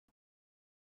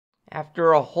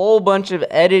After a whole bunch of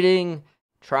editing,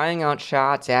 trying out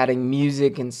shots, adding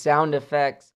music and sound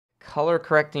effects, color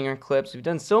correcting our clips, we've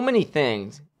done so many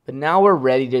things, but now we're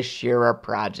ready to share our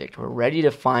project. We're ready to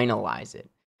finalize it.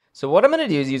 So what I'm going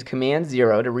to do is use Command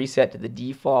 0 to reset to the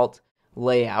default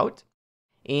layout,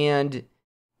 and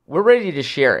we're ready to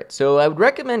share it. So I would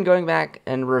recommend going back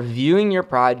and reviewing your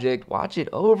project, watch it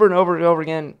over and over and over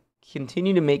again,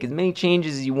 continue to make as many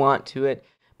changes as you want to it,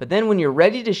 but then when you're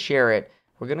ready to share it,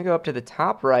 we're going to go up to the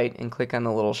top right and click on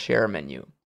the little share menu.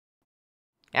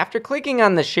 After clicking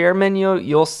on the share menu,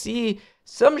 you'll see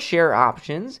some share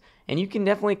options, and you can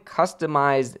definitely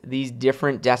customize these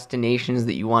different destinations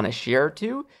that you want to share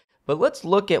to. But let's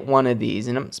look at one of these,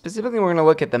 and specifically we're going to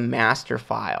look at the master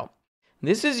file.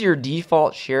 This is your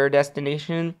default share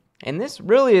destination, and this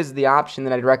really is the option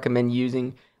that I'd recommend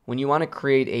using when you want to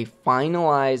create a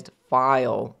finalized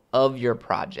file of your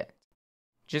project.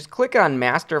 Just click on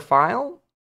master file,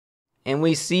 and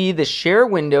we see the share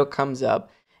window comes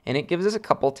up, and it gives us a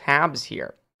couple tabs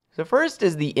here. So first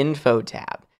is the info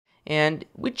tab, and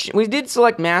we did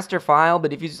select master file,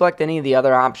 but if you select any of the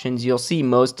other options, you'll see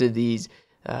most of these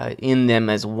in them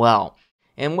as well.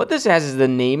 And what this has is the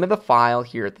name of the file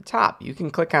here at the top. You can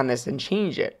click on this and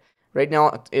change it. Right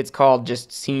now it's called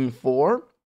just Scene 4,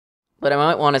 but I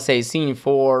might want to say Scene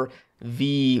 4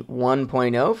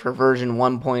 v1.0 for version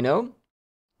 1.0, so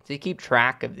you keep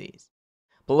track of these.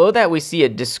 Below that we see a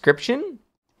description,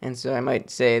 and so I might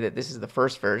say that this is the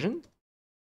first version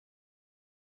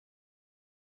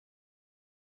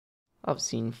of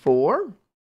Scene 4.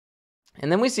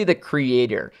 And then we see the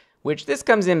creator, which this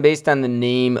comes in based on the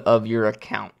name of your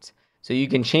account. So you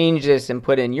can change this and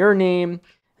put in your name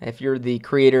if you're the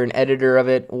creator and editor of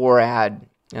it, or add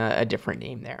a different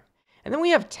name there. And then we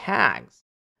have tags.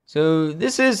 So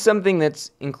this is something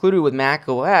that's included with Mac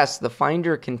OS. The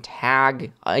Finder can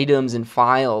tag items and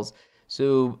files.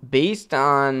 So based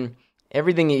on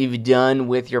everything that you've done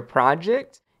with your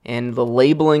project and the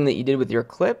labeling that you did with your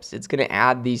clips, it's going to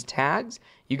add these tags.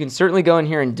 You can certainly go in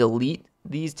here and delete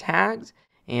these tags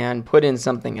and put in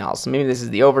something else. So maybe this is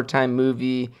the Overtime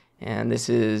movie, and this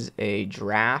is a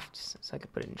draft. So I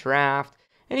could put in draft,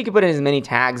 and you can put in as many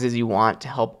tags as you want to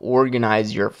help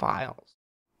organize your files.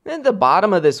 Then at the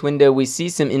bottom of this window, we see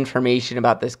some information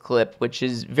about this clip, which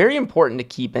is very important to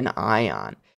keep an eye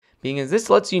on, because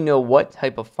this lets you know what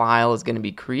type of file is going to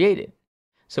be created.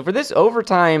 So for this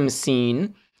overtime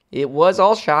scene, it was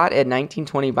all shot at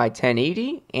 1920 by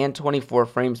 1080 and 24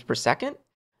 frames per second.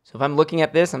 So if I'm looking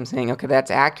at this, I'm saying, okay,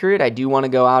 that's accurate. I do want to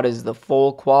go out as the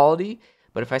full quality.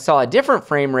 But if I saw a different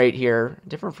frame rate here,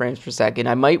 different frames per second,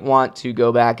 I might want to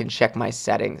go back and check my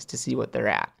settings to see what they're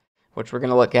at, which we're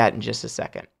going to look at in just a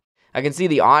second. I can see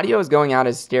the audio is going out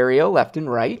as stereo left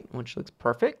and right, which looks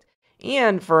perfect.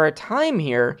 And for a time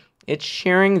here, it's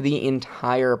sharing the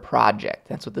entire project.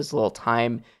 That's what this little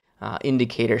time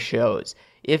indicator shows.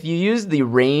 If you use the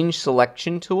range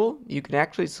selection tool, you can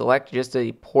actually select just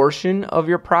a portion of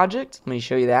your project. Let me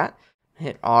show you that.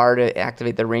 Hit R to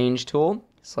activate the range tool.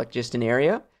 Select just an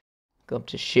area. Go up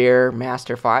to share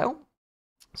master file.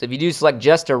 So if you do select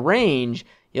just a range,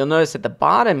 you'll notice at the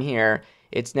bottom here,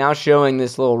 it's now showing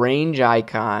this little range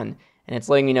icon, and it's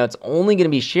letting me know it's only going to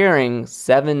be sharing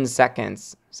 7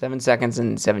 seconds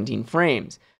and 17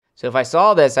 frames. So if I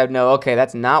saw this, I'd know, okay,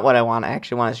 that's not what I want. I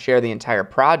actually want to share the entire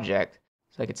project.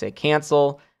 So I could say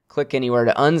cancel, click anywhere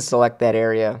to unselect that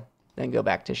area, then go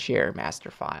back to share master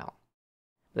file.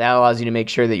 That allows you to make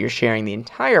sure that you're sharing the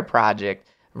entire project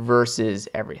versus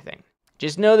everything.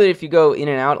 Just know that if you go in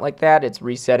and out like that, it's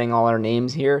resetting all our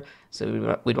names here.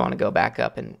 So we'd want to go back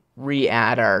up and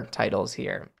re-add our titles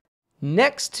here.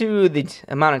 Next to the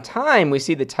amount of time, we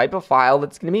see the type of file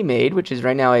that's going to be made, which is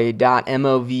right now a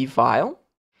 .mov file.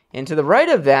 And to the right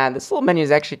of that, this little menu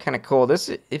is actually kind of cool. This,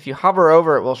 if you hover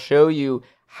over it, will show you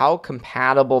how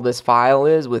compatible this file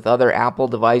is with other Apple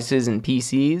devices and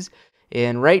PCs.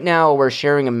 And right now, we're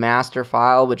sharing a master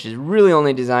file, which is really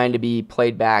only designed to be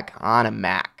played back on a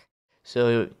Mac.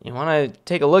 So you want to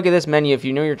take a look at this menu if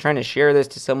you know you're trying to share this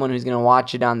to someone who's going to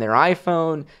watch it on their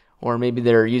iPhone, or maybe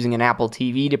they're using an Apple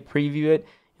TV to preview it.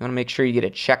 You want to make sure you get a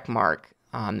check mark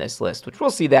on this list, which we'll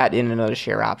see that in another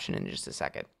share option in just a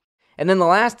second. And then the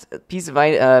last piece of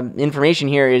information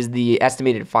here is the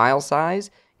estimated file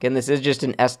size. Again, this is just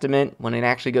an estimate. When it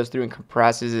actually goes through and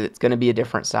compresses, it's going to be a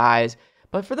different size.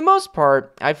 But for the most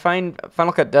part, I find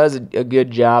Final Cut does a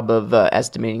good job of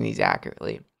estimating these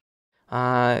accurately.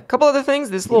 A couple other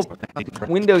things. This little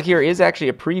window here is actually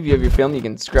a preview of your film. You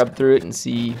can scrub through it and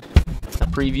see a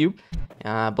preview.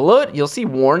 Below it, you'll see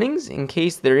warnings in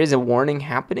case there is a warning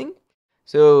happening.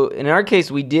 So in our case,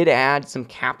 we did add some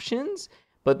captions,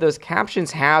 but those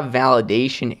captions have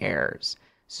validation errors.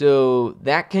 So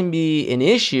that can be an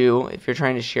issue if you're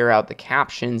trying to share out the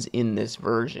captions in this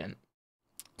version.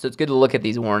 So it's good to look at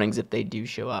these warnings if they do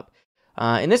show up.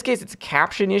 In this case, it's a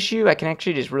caption issue. I can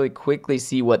actually just really quickly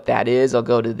see what that is. I'll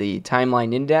go to the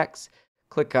timeline index,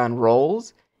 click on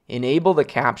roles, enable the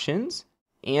captions,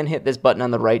 and hit this button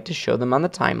on the right to show them on the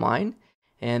timeline.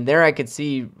 And there I could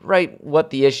see right what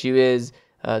the issue is.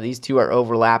 These two are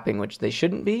overlapping, which they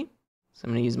shouldn't be. So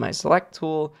I'm going to use my select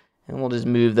tool, and we'll just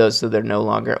move those so they're no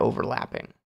longer overlapping.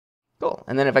 Cool.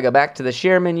 And then if I go back to the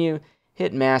share menu,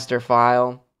 hit master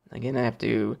file. Again, I have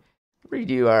to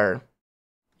redo our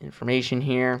information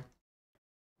here.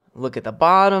 Look at the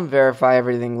bottom, verify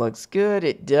everything looks good.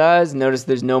 It does. Notice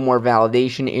there's no more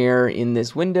validation error in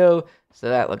this window, so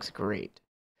that looks great.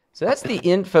 So that's the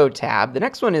info tab. The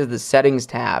next one is the settings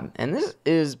tab, and this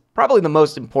is probably the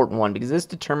most important one because this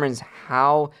determines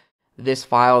how this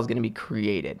file is going to be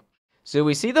created. So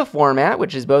we see the format,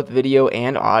 which is both video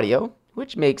and audio,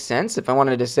 which makes sense. If I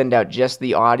wanted to send out just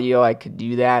the audio, I could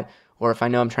do that. Or if I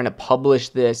know I'm trying to publish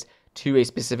this to a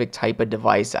specific type of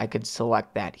device, I could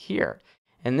select that here.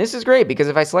 And this is great because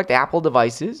if I select Apple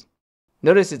devices,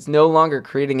 notice it's no longer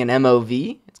creating an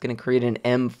MOV. It's going to create an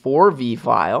M4V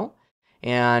file.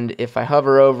 And if I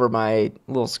hover over my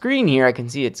little screen here, I can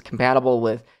see it's compatible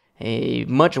with a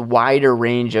much wider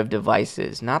range of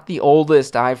devices. Not the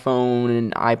oldest iPhone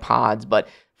and iPods, but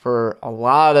for a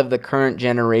lot of the current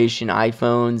generation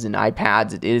iPhones and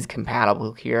iPads, it is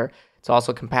compatible here. It's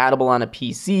also compatible on a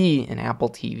PC and Apple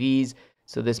TVs.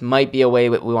 So this might be a way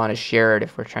that we want to share it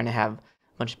if we're trying to have a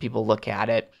bunch of people look at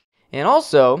it. And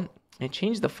also, it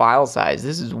changed the file size.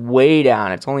 This is way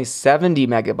down. It's only 70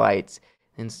 megabytes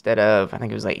instead of, I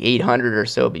think it was like 800 or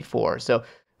so before. So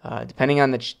depending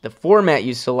on the format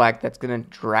you select, that's going to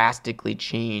drastically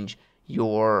change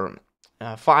your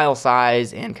file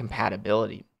size and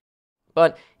compatibility.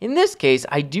 But in this case,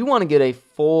 I do want to get a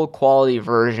full quality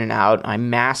version out. I'm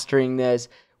mastering this.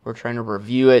 We're trying to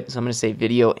review it. So I'm going to say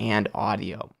video and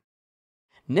audio.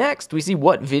 Next, we see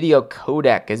what video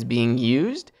codec is being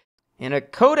used. And a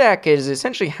codec is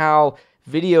essentially how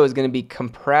video is going to be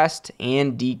compressed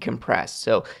and decompressed.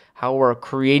 So how we're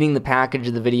creating the package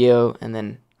of the video, and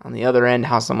then on the other end,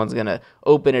 how someone's going to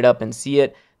open it up and see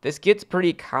it. This gets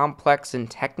pretty complex and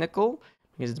technical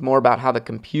because it's more about how the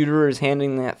computer is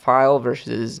handling that file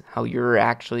versus how you're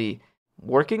actually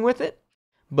working with it.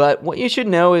 But what you should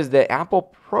know is that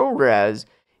Apple ProRes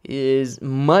is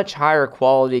much higher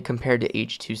quality compared to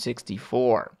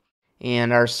H.264.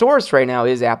 And our source right now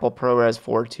is Apple ProRes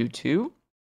 422.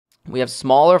 We have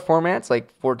smaller formats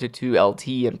like 422 LT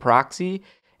and Proxy,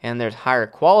 and there's higher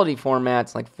quality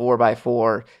formats like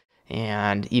 4x4,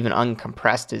 and even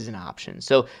uncompressed is an option.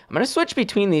 So I'm going to switch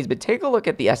between these, but take a look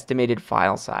at the estimated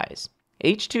file size.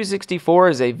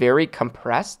 H.264 is a very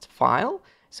compressed file,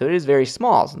 so it is very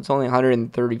small, so it's only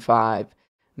 135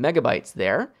 megabytes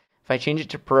there. If I change it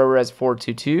to ProRes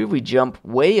 422, we jump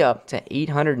way up to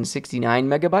 869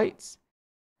 megabytes.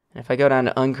 And if I go down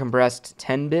to uncompressed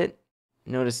 10-bit,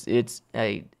 notice it's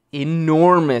an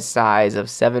enormous size of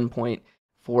 7.47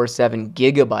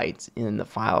 gigabytes in the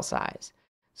file size.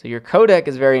 So your codec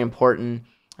is very important.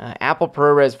 Apple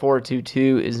ProRes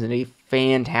 422 is a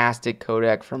fantastic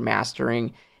codec for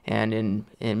mastering, and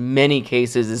in many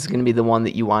cases, this is going to be the one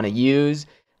that you want to use.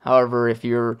 However, if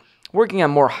you're working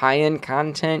on more high-end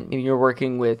content, maybe you're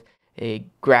working with a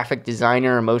graphic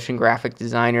designer, a motion graphic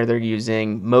designer, they're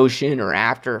using Motion or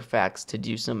After Effects to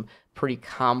do some pretty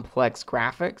complex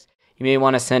graphics. You may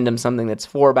want to send them something that's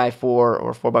 4x4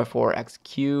 or 4x4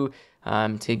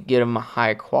 XQ to get them a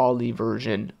high quality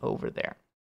version over there.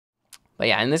 But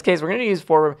yeah, in this case, we're going to use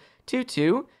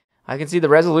 422. I can see the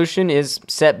resolution is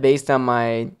set based on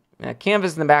my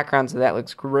canvas in the background, so that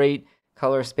looks great.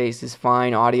 Color space is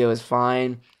fine. Audio is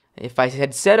fine. If I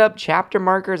had set up chapter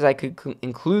markers, I could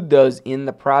include those in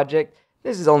the project.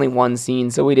 This is only one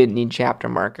scene, so we didn't need chapter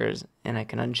markers, and I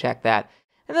can uncheck that.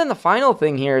 And then the final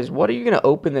thing here is, what are you going to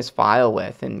open this file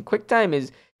with? And QuickTime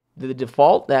is the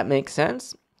default. That makes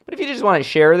sense. But if you just want to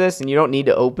share this and you don't need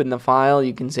to open the file,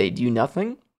 you can say do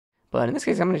nothing. But in this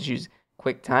case, I'm going to choose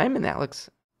QuickTime, and that looks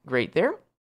great there.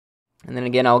 And then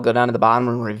again, I'll go down to the bottom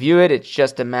and review it. It's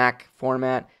just a Mac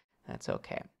format. That's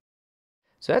okay.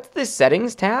 So that's the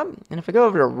settings tab. And if I go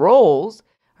over to roles,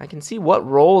 I can see what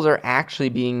roles are actually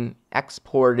being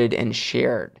exported and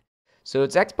shared. So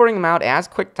it's exporting them out as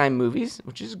QuickTime movies,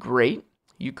 which is great.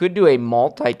 You could do a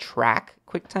multi-track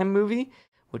QuickTime movie,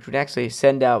 which would actually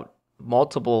send out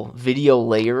multiple video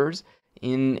layers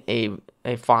in a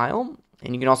file.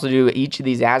 And you can also do each of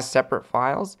these as separate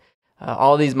files.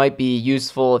 All these might be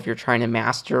useful if you're trying to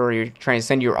master or you're trying to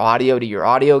send your audio to your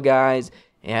audio guys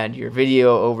and your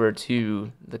video over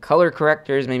to the color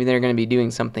correctors. Maybe they're going to be doing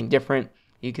something different.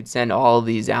 You could send all of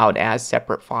these out as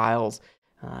separate files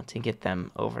to get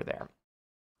them over there.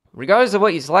 Regardless of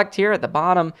what you select here at the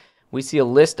bottom, we see a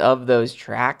list of those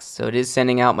tracks. So it is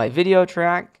sending out my video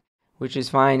track, which is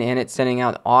fine, and it's sending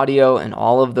out audio, and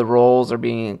all of the roles are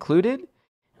being included.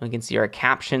 We can see our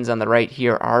captions on the right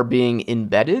here are being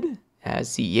embedded as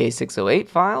CEA 608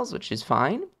 files, which is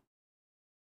fine.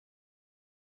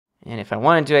 And if I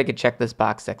wanted to, I could check this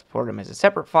box to export them as a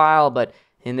separate file, but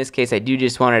in this case, I do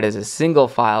just want it as a single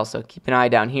file, so keep an eye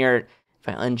down here. If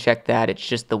I uncheck that, it's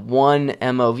just the one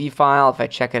MOV file. If I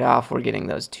check it off, we're getting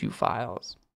those 2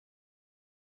 files.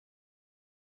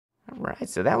 All right,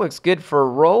 so that looks good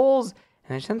for roles.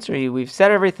 And essentially, we've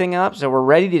set everything up, so we're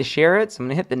ready to share it. So I'm going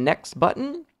to hit the next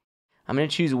button. I'm going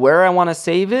to choose where I want to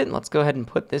save it. Let's go ahead and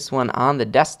put this one on the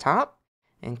desktop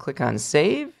and click on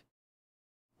Save.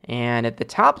 And at the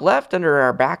top left under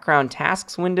our background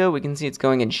tasks window, we can see it's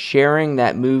going and sharing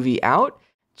that movie out.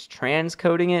 It's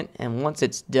transcoding it, and once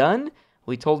it's done,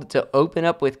 we told it to open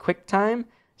up with QuickTime.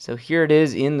 So here it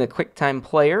is in the QuickTime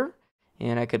player,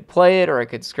 and I could play it or I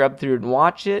could scrub through and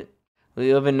watch it.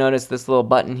 You'll even notice this little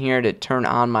button here to turn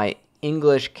on my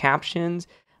English captions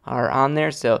are on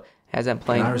there. So as I'm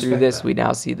playing through this, we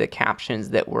now see the captions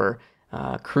that were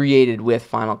created with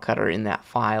Final Cut are in that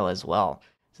file as well.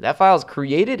 So that file is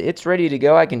created, it's ready to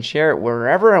go. I can share it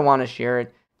wherever I want to share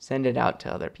it, send it out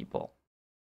to other people.